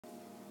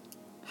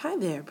Hi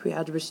there,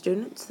 pre-algebra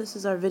students. This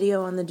is our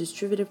video on the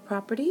distributive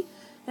property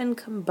and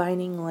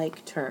combining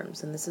like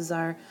terms. And this is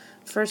our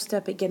first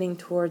step at getting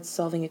towards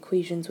solving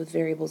equations with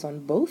variables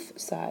on both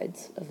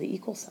sides of the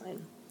equal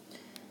sign.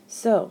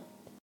 So,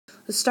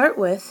 let's start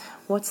with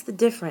what's the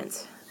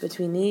difference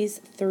between these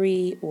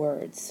three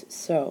words.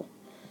 So,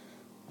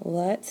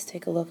 let's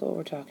take a look at what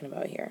we're talking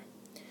about here.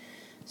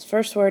 This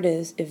first word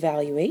is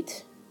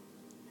evaluate.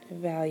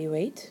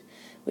 Evaluate,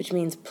 which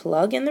means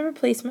plug in the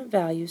replacement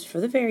values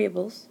for the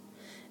variables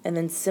and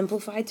then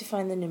simplify to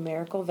find the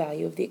numerical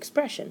value of the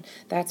expression.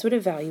 That's what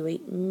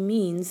evaluate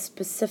means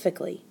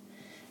specifically.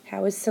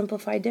 How is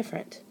simplify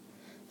different?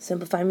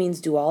 Simplify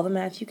means do all the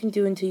math you can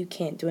do until you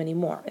can't do any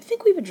more. I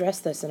think we've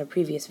addressed this in a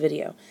previous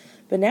video.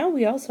 But now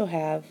we also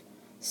have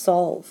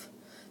solve.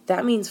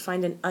 That means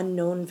find an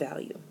unknown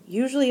value,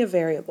 usually a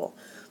variable.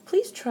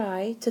 Please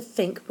try to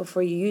think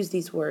before you use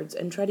these words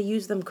and try to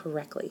use them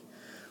correctly.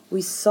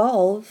 We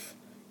solve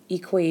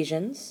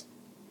equations,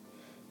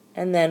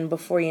 and then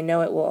before you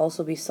know it, we'll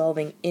also be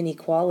solving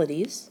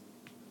inequalities.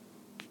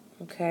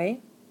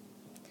 Okay?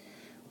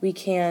 We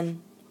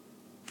can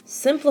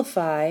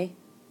simplify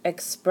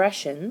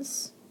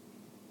expressions.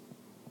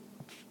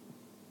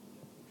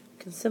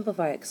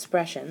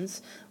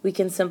 We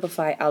can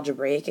simplify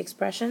algebraic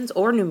expressions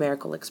or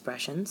numerical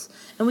expressions,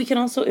 and we can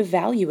also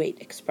evaluate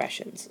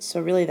expressions.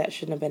 So really that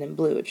shouldn't have been in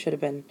blue. It should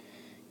have been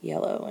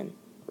yellow and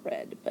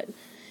red, but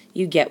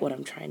you get what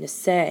I'm trying to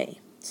say.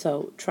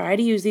 So try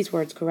to use these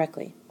words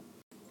correctly.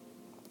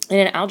 In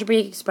an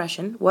algebraic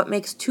expression, what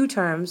makes two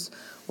terms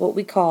what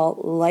we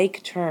call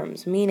like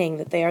terms, meaning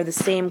that they are the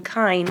same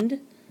kind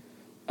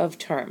of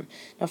term.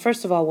 Now,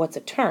 first of all, what's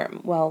a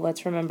term? Well,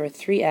 let's remember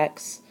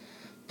 3x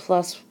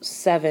plus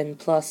 7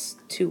 plus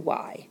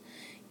 2y.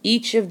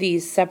 Each of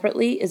these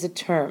separately is a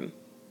term.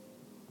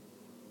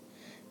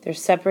 They're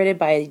separated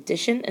by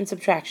addition and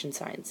subtraction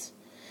signs.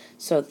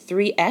 So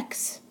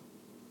 3x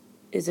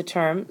is a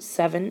term,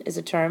 7 is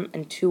a term,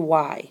 and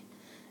 2y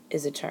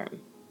is a term.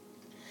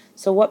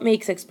 So what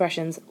makes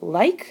expressions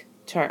like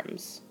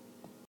terms?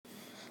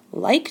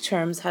 Like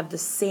terms have the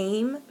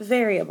same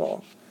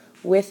variable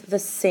with the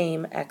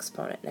same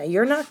exponent. Now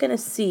you're not going to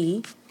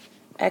see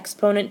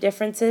exponent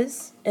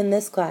differences in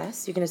this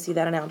class. You're going to see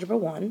that in Algebra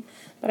 1.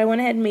 But I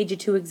went ahead and made you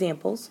two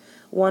examples.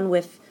 One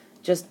with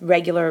just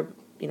regular,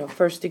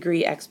 first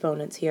degree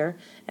exponents here,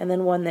 and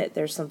then one that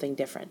there's something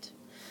different.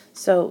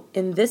 So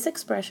in this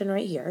expression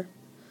right here,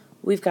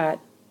 we've got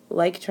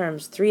like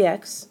terms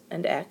 3x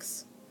and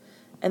x.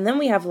 And then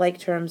we have like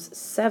terms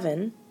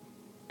 7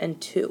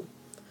 and 2.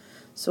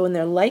 So when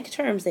they're like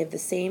terms, they have the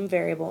same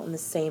variable and the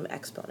same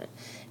exponent.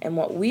 And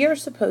what we are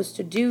supposed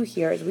to do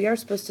here is we are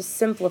supposed to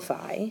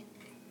simplify,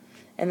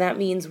 and that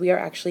means we are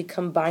actually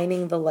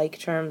combining the like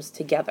terms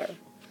together.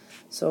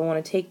 So I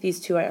want to take these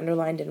two I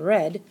underlined in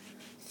red,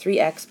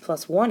 3x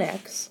plus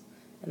 1x,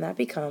 and that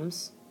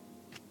becomes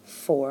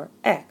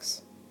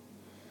 4x.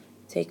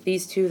 Take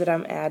these two that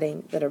I'm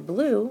adding that are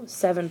blue,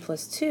 7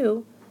 plus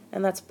 2,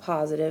 and that's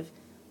positive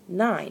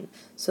 9.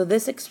 So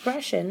this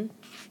expression,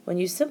 when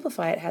you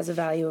simplify it, has a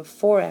value of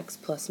 4x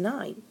plus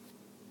 9.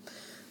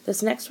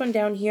 This next one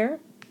down here,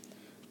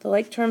 the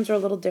like terms are a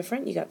little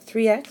different. You got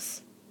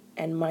 3x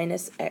and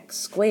minus x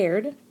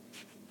squared.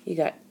 You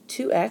got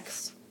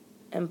 2x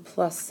and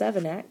plus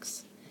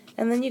 7x.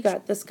 And then you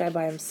got this guy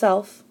by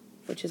himself,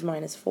 which is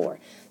minus 4.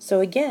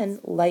 So again,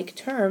 like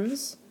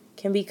terms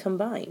can be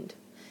combined.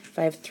 If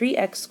I have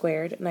 3x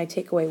squared and I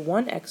take away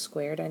 1x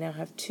squared, I now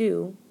have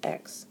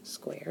 2x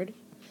squared.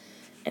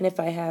 And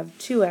if I have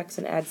 2x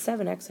and add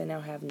 7x, I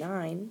now have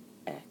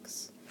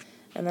 9x.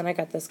 And then I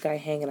got this guy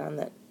hanging on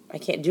that I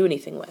can't do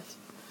anything with.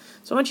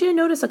 So I want you to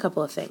notice a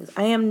couple of things.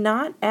 I am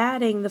not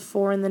adding the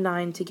 4 and the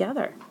 9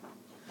 together.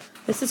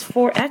 This is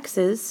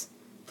 4x's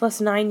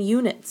plus 9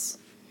 units.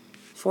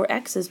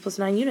 4x's plus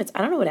 9 units.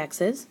 I don't know what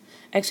x is.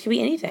 X could be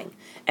anything.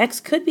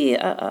 X could be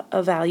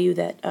a value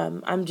that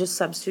I'm just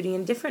substituting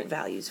in different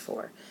values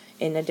for.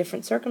 In a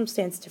different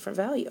circumstance, different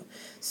value.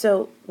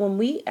 So when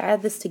we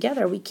add this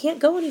together, we can't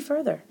go any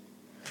further.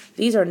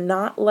 These are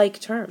not like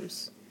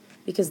terms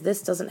because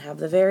this doesn't have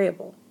the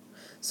variable.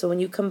 So when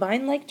you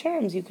combine like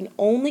terms, you can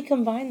only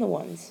combine the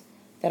ones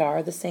that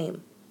are the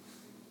same.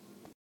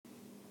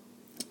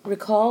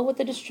 Recall what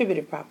the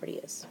distributive property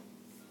is.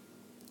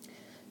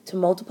 To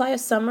multiply a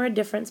sum or a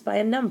difference by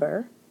a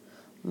number,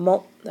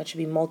 that should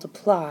be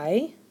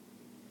multiply,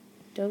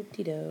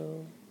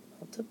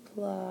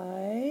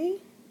 multiply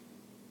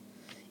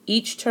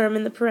each term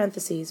in the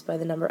parentheses by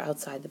the number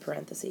outside the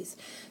parentheses.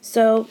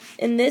 So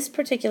in this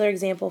particular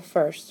example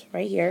first,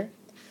 right here,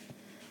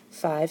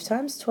 5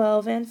 times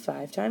 12 and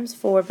 5 times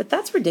 4, but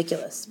that's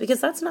ridiculous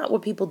because that's not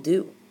what people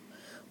do.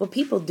 What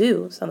people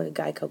do, sound like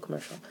a Geico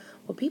commercial,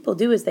 what people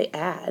do is they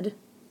add,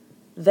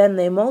 then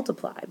they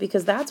multiply,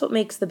 because that's what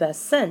makes the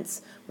best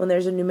sense when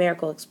there's a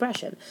numerical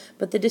expression.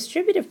 But the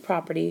distributive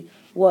property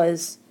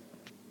was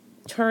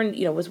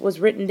was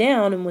written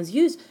down and was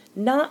used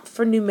not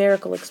for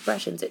numerical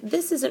expressions.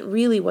 This isn't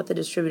really what the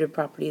distributive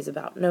property is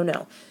about.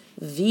 No.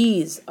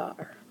 These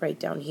are right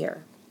down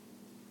here.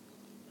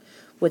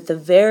 With the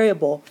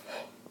variable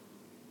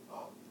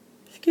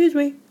Excuse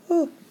me.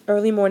 Oh.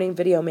 Early morning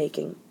video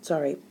making.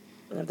 Sorry.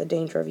 I have the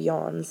danger of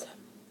yawns.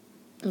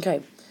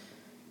 Okay.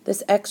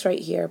 This x right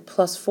here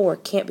plus 4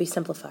 can't be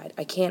simplified.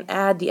 I can't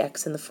add the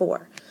x and the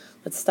 4.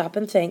 Let's stop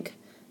and think.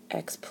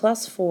 X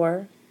plus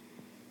 4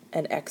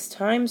 and x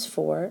times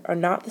 4 are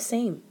not the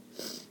same.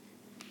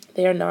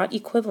 They are not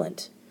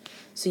equivalent.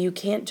 So you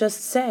can't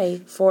just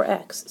say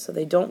 4x. So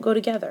they don't go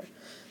together.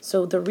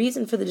 So the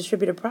reason for the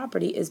distributive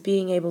property is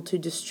being able to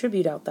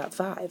distribute out that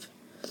 5.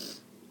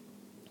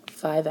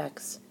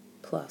 5x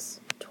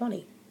plus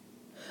 20.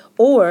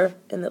 Or,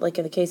 like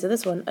in the case of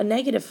this one, a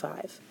negative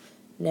 5.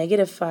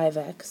 Negative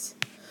 5x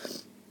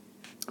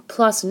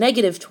plus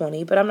negative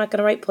 20, but I'm not going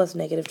to write plus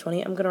negative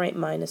 20. I'm going to write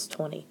minus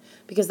 20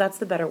 because that's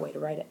the better way to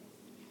write it.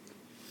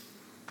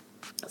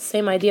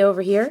 Same idea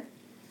over here.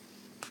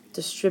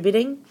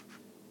 Distributing,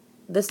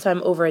 this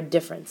time over a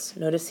difference.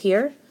 Notice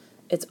here,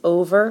 it's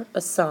over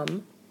a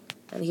sum,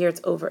 and here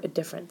it's over a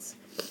difference.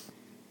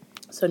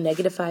 So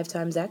negative 5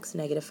 times x,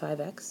 negative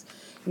 5x.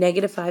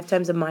 Negative 5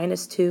 times a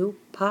minus 2,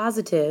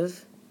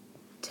 positive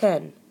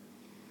 10.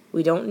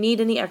 We don't need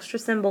any extra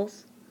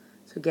symbols,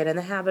 so get in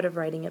the habit of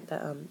writing it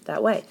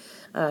that way.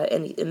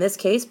 And in this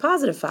case,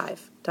 positive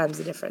 5 times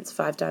the difference.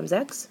 5 times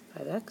x,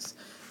 5x.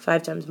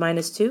 5 times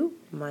minus 2,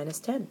 minus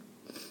 10.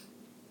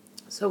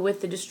 So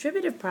with the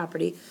distributive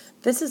property,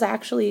 this is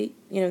actually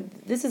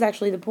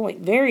the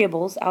point.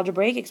 Variables,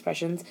 algebraic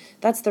expressions,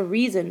 that's the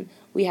reason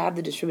we have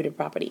the distributive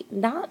property,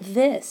 not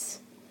this.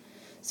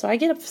 So I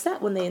get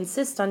upset when they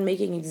insist on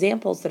making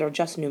examples that are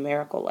just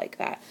numerical like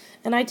that.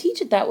 And I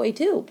teach it that way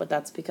too, but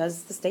that's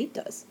because the state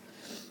does.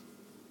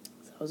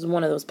 So it was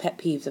one of those pet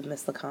peeves of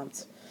Miss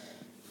LeCompte's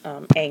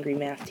angry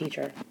math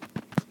teacher.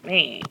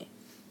 All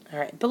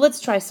right, but let's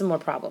try some more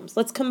problems.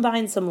 Let's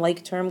combine some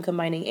like term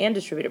combining and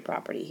distributive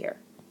property here.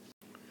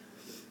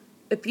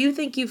 If you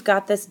think you've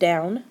got this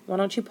down, why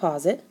don't you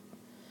pause it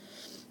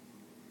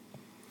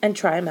and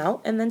try them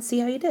out and then see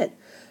how you did.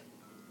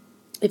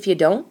 If you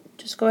don't,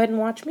 just go ahead and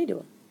watch me do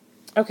them.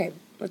 Okay,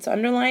 let's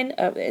underline.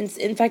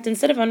 In fact,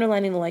 instead of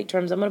underlining the like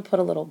terms, I'm going to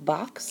put a little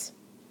box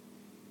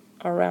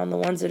around the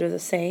ones that are the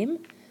same,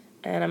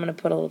 and I'm going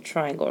to put a little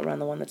triangle around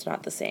the one that's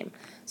not the same.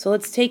 So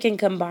let's take and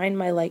combine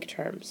my like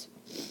terms.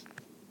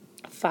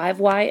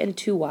 5y and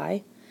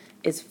 2y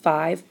is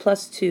 5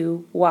 plus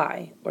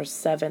 2y, or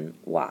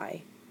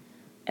 7y,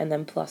 and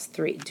then plus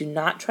 3. Do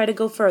not try to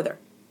go further.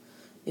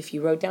 If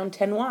you wrote down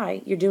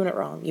 10y, you're doing it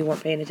wrong. You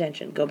weren't paying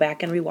attention. Go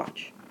back and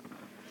rewatch.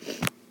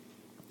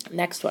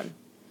 Next one.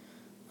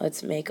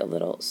 Let's make a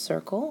little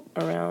circle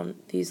around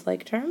these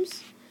like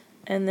terms.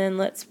 And then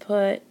let's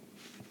put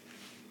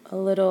a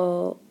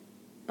little,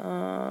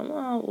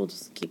 well, we'll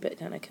just keep it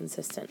kind of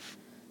consistent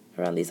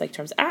around these like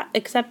terms.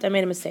 Except I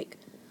made a mistake.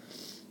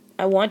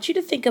 I want you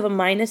to think of a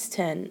minus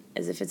 10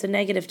 as if it's a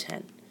negative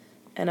 10,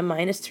 and a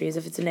minus 3 as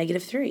if it's a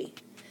negative 3.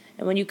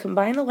 And when you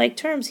combine the like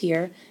terms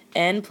here,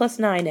 n plus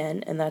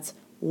 9n, and that's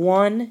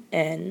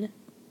 1n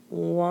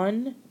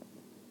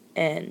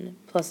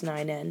plus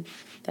 9n,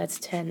 that's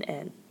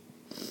 10n.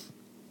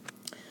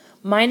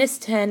 Minus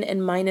 10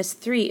 and minus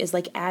 3 is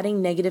like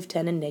adding negative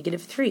 10 and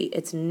negative 3.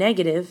 It's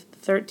negative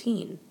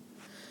 13.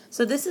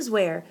 So this is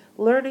where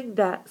learning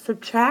that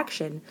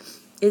subtraction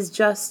is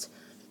just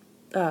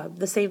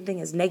the same thing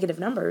as negative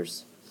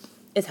numbers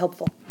is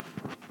helpful.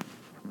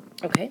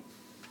 Okay,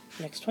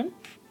 next one.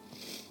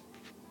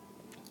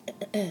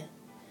 All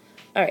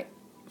right,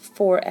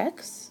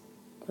 4x,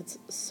 let's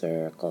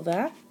circle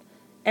that,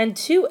 and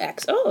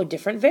 2x, oh,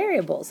 different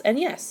variables. And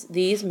yes,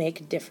 these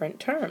make different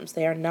terms.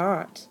 They are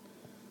not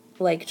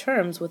like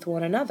terms with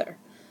one another.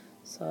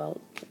 So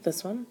I'll get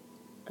this one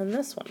and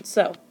this one.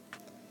 So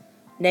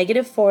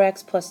negative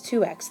 4x plus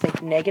 2x,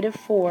 think negative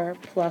 4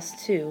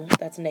 plus 2,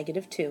 that's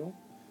negative 2.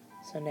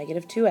 So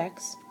negative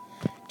 2x,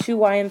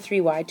 2y and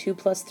 3y, 2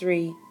 plus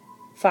 3,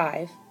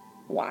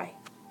 5y.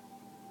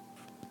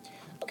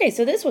 Okay,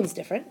 so this one's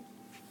different.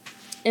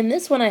 In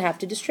this one, I have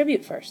to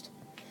distribute first.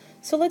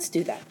 So let's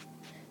do that.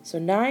 So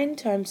 9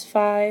 times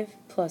 5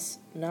 plus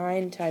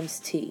 9 times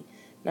t.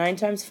 9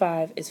 times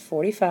 5 is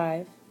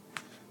 45,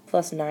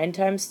 plus 9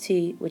 times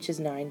t, which is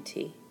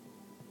 9t.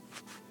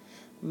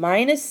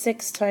 Minus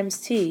 6 times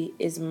t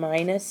is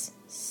minus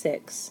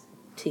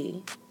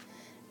 6t.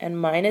 And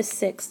minus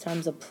 6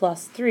 times a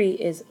plus 3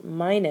 is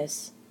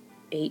minus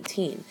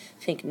 18.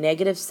 Think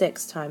negative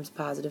 6 times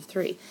positive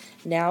 3.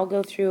 Now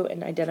go through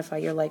and identify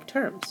your like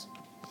terms.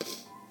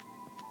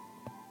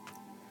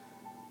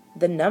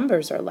 The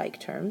numbers are like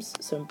terms,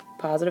 so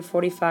positive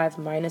 45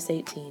 minus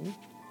 18.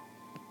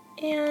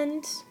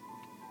 And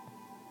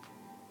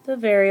the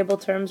variable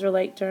terms are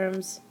like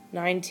terms,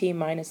 9t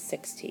minus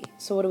 6t.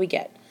 So what do we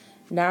get?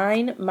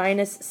 9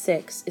 minus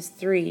 6 is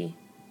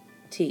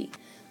 3t.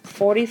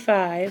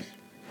 45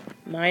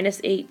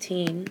 minus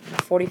 18,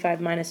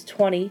 45 minus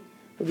 20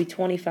 would be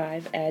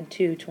 25, add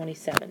 2,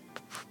 27.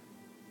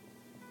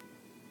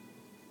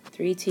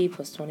 3t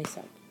plus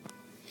 27.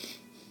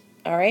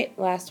 All right,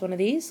 last one of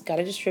these, got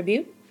to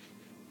distribute.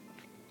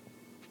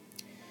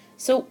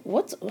 So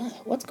what's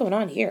going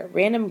on here?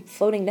 Random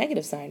floating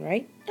negative sign,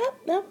 right?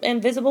 Nope,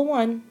 invisible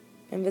 1.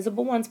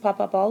 Invisible ones pop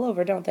up all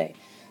over, don't they?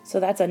 So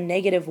that's a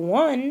negative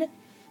 1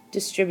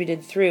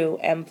 distributed through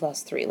m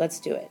plus 3. Let's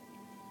do it.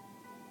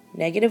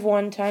 Negative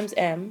 1 times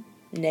m,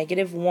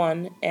 negative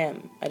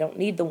 1m. I don't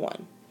need the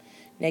 1.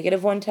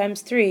 Negative 1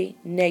 times 3,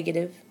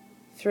 negative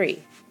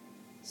 3.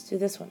 Let's do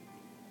this one.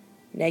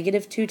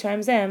 Negative 2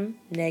 times m,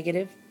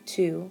 negative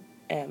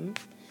 2m.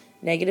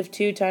 Negative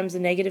 2 times the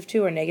negative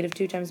 2, or negative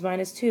 2 times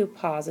minus 2,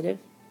 positive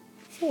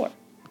 4.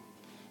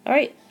 All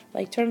right,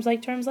 like terms,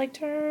 like terms, like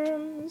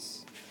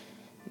terms.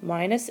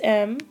 Minus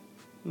m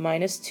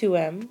minus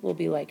 2m will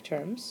be like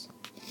terms.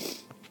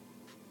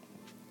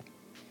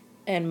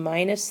 And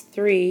minus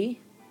 3,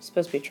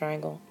 supposed to be a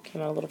triangle,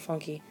 came out a little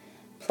funky,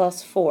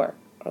 plus 4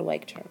 are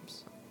like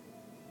terms.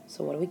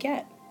 So what do we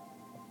get?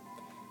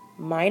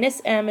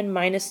 Minus m and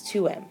minus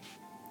 2m.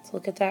 Let's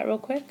look at that real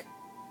quick.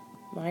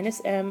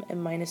 Minus m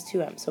and minus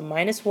 2m. So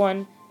minus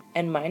 1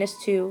 and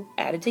minus 2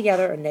 added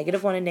together, or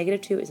negative 1 and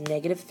negative 2, is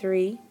negative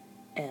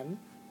 3m.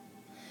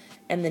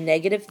 And the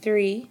negative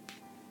 3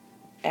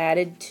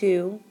 added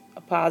to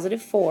a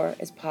positive 4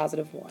 is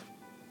positive 1.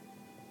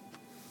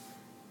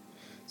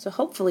 So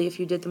hopefully if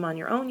you did them on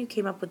your own, you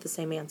came up with the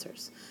same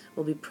answers.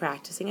 We'll be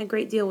practicing a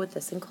great deal with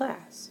this in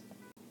class.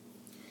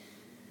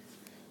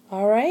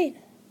 All right.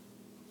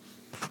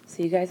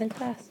 See you guys in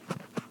class.